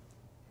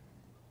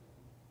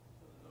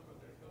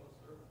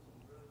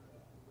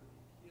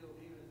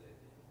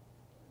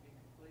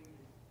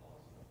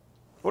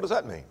 What does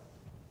that mean?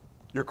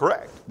 You're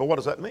correct, but what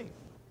does that mean?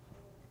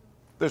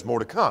 There's more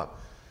to come.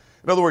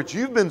 In other words,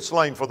 you've been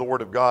slain for the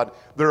Word of God.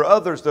 There are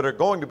others that are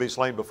going to be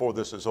slain before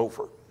this is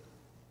over.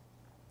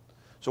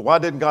 So why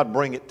didn't God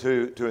bring it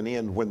to an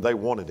end when they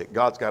wanted it?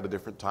 God's got a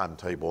different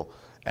timetable,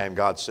 and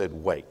God said,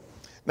 wait.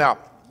 Now,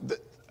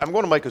 I'm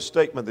going to make a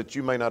statement that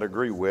you may not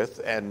agree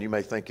with, and you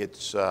may think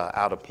it's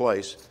out of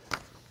place,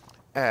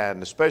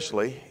 and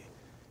especially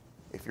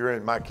if you're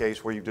in my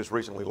case where you've just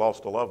recently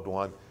lost a loved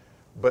one.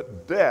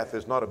 But death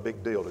is not a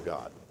big deal to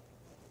God.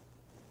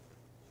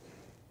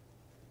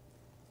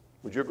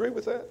 Would you agree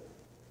with that?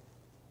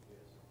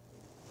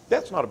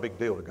 That's not a big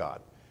deal to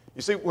God.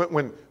 You see,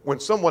 when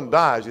someone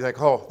dies, you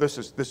think, oh, this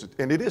is,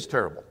 and it is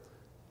terrible.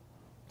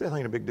 Death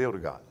ain't a big deal to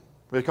God.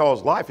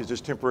 Because life is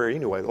just temporary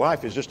anyway.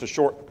 Life is just a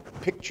short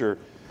picture,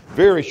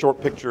 very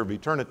short picture of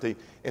eternity,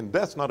 and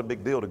death's not a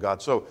big deal to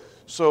God.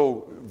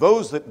 So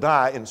those that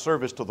die in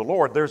service to the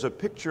Lord, there's a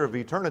picture of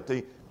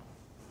eternity.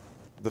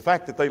 The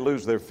fact that they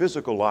lose their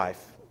physical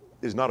life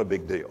is not a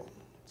big deal.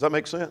 Does that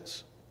make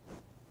sense?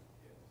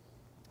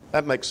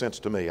 That makes sense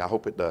to me. I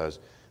hope it does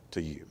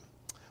to you.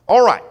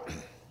 All right.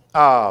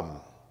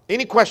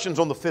 Any questions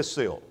on the fifth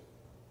seal?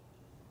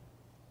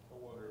 I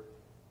wonder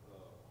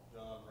if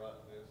John writing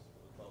this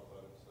would thought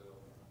about himself,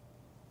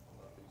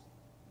 about these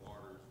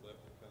martyrs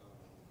left to come,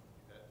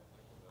 and he had to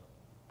think about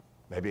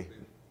Maybe.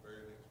 the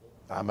very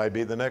next one. I may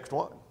be the next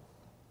one.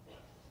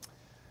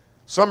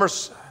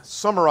 Summers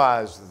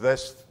summarized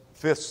this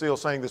fifth seal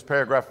saying this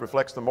paragraph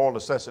reflects the moral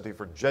necessity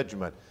for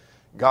judgment.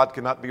 God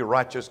cannot be a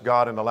righteous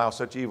God and allow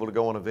such evil to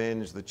go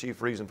unavenged. The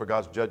chief reason for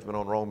God's judgment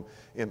on Rome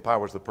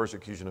empowers the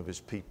persecution of his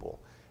people.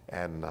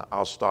 And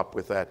I'll stop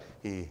with that.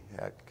 He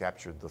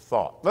captured the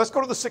thought. Let's go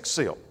to the sixth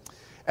seal.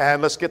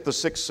 And let's get the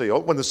sixth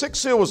seal. When the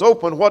sixth seal was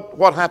opened,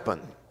 what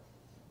happened?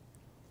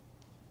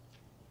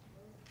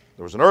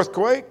 There was an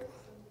earthquake.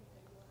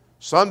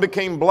 Sun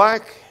became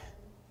black.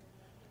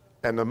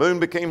 And the moon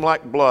became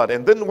like blood.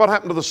 And then what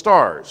happened to the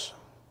stars?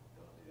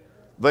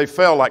 They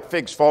fell like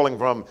figs falling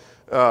from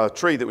a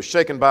tree that was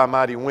shaken by a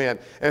mighty wind.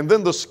 And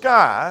then the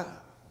sky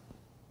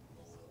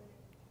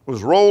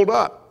was rolled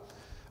up.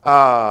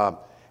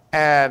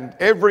 And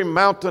every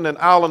mountain and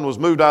island was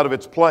moved out of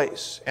its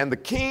place. And the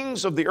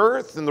kings of the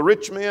earth and the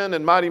rich men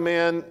and mighty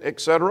men,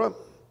 etc.,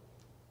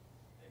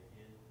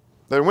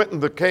 they went in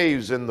the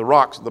caves and the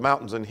rocks of the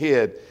mountains and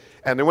hid.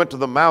 And they went to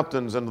the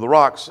mountains and the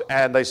rocks.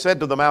 And they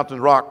said to the mountain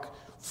and rock,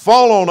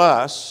 fall on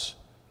us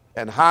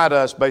and hide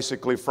us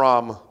basically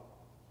from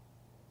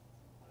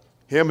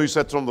him who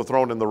sits on the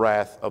throne in the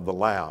wrath of the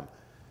Lamb,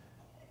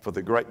 for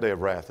the great day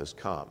of wrath has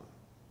come.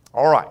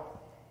 All right.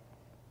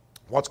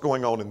 What's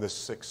going on in this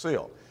sixth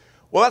seal?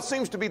 Well, that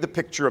seems to be the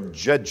picture of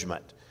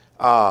judgment.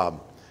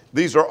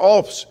 These are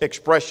all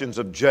expressions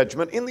of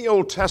judgment. In the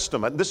Old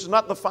Testament, this is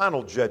not the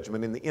final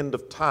judgment in the end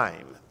of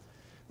time.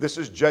 This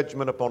is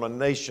judgment upon a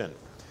nation.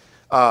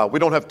 We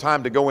don't have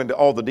time to go into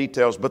all the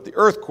details, but the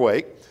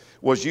earthquake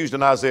was used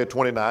in Isaiah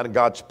 29 and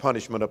God's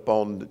punishment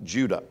upon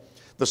Judah.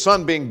 The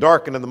sun being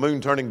darkened and the moon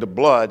turning to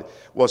blood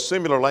was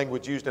similar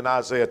language used in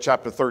Isaiah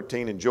chapter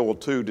 13 and Joel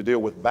 2 to deal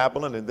with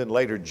Babylon and then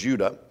later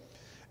Judah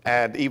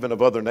and even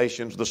of other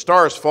nations. The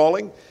stars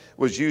falling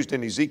was used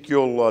in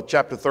Ezekiel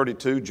chapter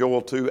 32,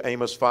 Joel 2,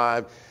 Amos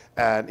 5,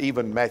 and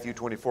even Matthew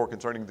 24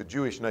 concerning the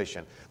Jewish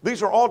nation.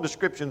 These are all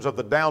descriptions of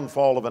the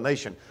downfall of a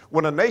nation.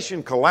 When a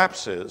nation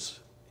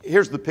collapses,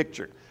 here's the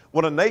picture.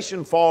 When a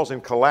nation falls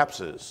and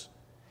collapses,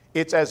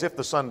 it's as if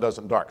the sun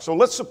doesn't dark. So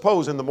let's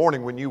suppose in the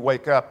morning when you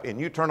wake up and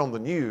you turn on the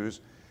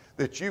news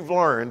that you've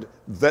learned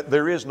that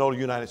there is no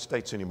United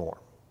States anymore.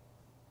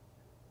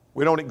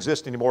 We don't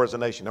exist anymore as a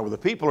nation. Now, the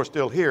people are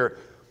still here,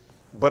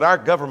 but our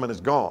government is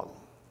gone.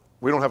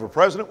 We don't have a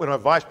president, we don't have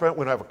a vice president,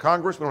 we don't have a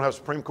Congress, we don't have a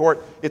Supreme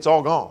Court. It's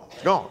all gone.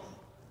 It's gone.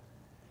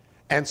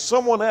 And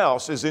someone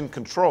else is in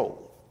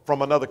control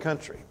from another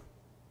country.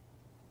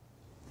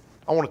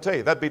 I want to tell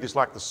you, that'd be just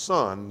like the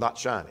sun not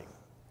shining.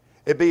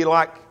 It'd be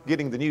like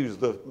getting the news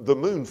the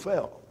moon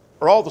fell,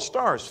 or all the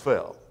stars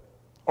fell,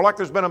 or like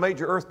there's been a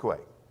major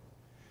earthquake.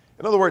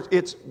 In other words,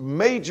 it's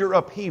major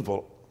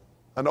upheaval,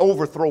 an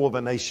overthrow of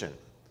a nation.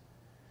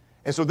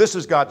 And so this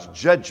is God's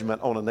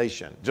judgment on a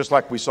nation, just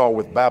like we saw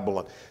with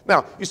Babylon.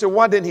 Now, you say,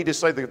 why didn't he just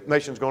say the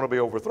nation's going to be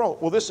overthrown?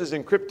 Well, this is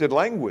encrypted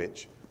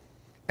language.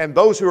 And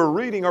those who are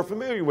reading are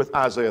familiar with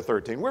Isaiah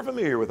 13. We're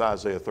familiar with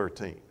Isaiah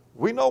 13.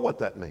 We know what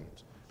that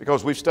means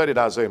because we've studied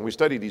Isaiah and we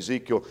studied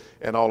Ezekiel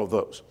and all of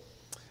those.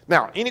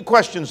 Now, any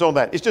questions on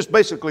that? It's just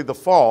basically the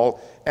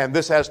fall, and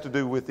this has to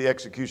do with the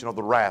execution of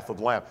the wrath of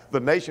the Lamb.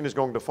 The nation is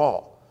going to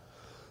fall.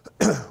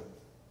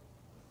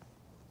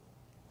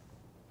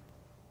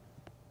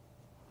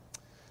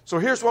 So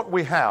here's what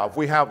we have.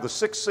 We have the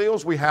 6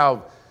 seals. We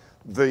have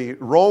the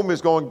Rome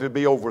is going to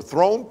be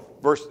overthrown.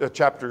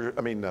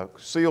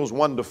 Seals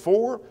 1 to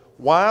 4.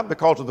 Why?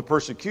 Because of the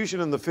persecution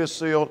in the 5th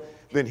seal.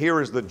 Then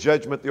here is the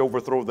judgment, the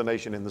overthrow of the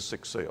nation in the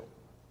 6th seal.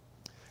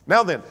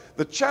 Now then,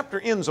 the chapter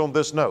ends on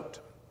this note.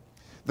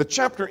 The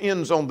chapter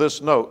ends on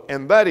this note,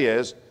 and that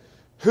is,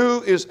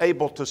 who is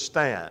able to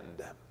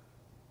stand?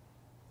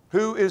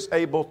 Who is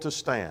able to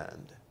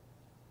stand?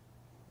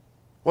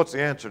 What's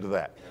the answer to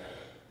that?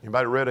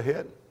 Anybody read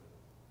ahead?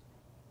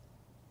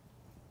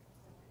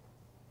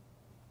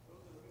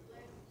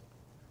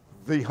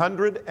 The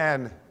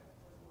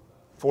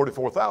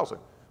 144,000.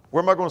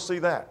 Where am I going to see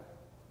that?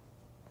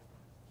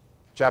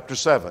 Chapter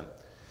 7.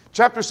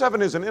 Chapter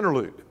 7 is an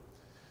interlude.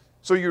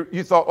 So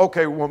you thought,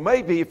 okay, well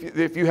maybe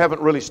if you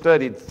haven't really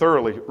studied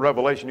thoroughly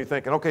Revelation, you're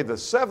thinking, okay, the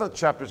 7th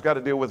chapter's got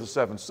to deal with the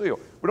 7th seal.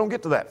 We don't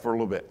get to that for a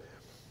little bit.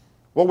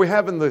 What we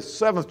have in the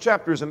 7th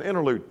chapter is an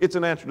interlude. It's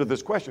an answer to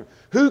this question.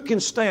 Who can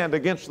stand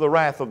against the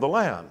wrath of the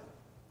Lamb?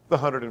 The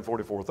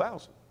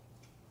 144,000.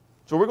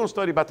 So we're going to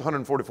study about the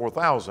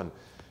 144,000,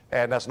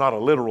 and that's not a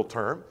literal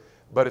term,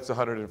 but it's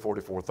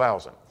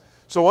 144,000.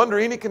 So under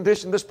any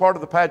condition, this part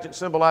of the pageant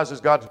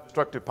symbolizes God's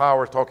destructive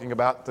power, talking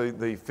about the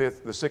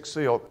 6th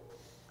seal,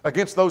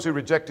 against those who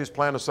reject his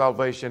plan of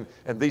salvation,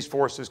 and these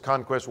forces,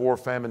 conquest, war,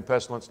 famine,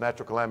 pestilence,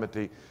 natural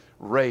calamity,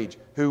 rage.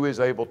 Who is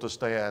able to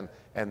stand?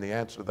 And the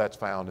answer that's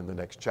found in the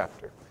next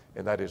chapter,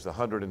 and that is the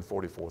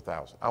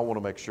 144,000. I want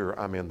to make sure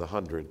I'm in the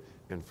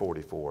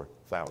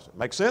 144,000.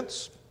 Make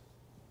sense?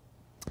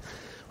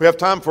 We have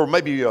time for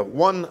maybe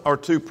 1 or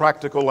 2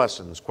 practical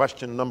lessons.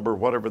 Question number,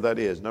 whatever that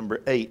is,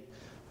 number 8.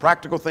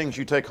 Practical things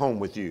you take home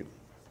with you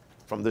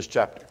from this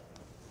chapter.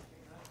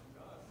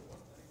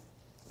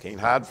 Can't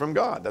hide from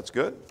God. That's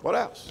good. What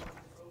else?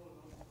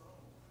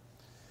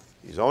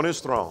 He's on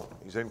his throne.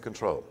 He's in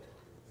control.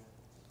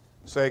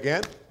 Say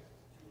again.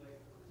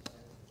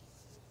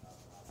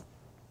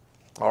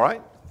 All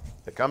right.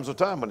 There comes a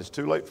time when it's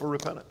too late for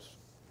repentance.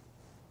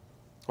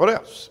 What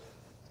else?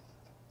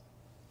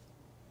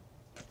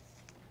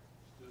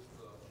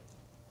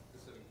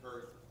 Just an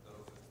encouragement,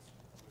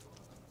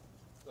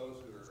 those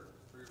who are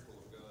fearful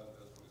of God,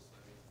 that's what it's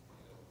saying,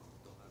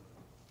 don't have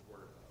to worry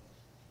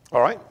about it.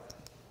 All right.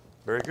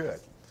 Very good.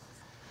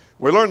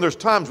 We learned there's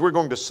times we're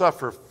going to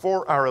suffer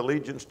for our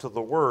allegiance to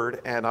the Word,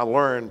 and I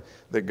learned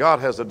that God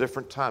has a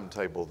different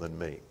timetable than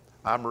me.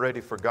 I'm ready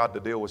for God to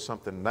deal with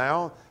something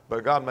now,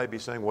 but God may be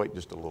saying, wait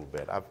just a little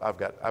bit.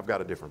 I've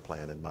got a different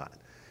plan in mind,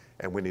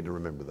 and we need to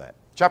remember that.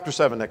 Chapter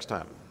 7 next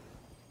time.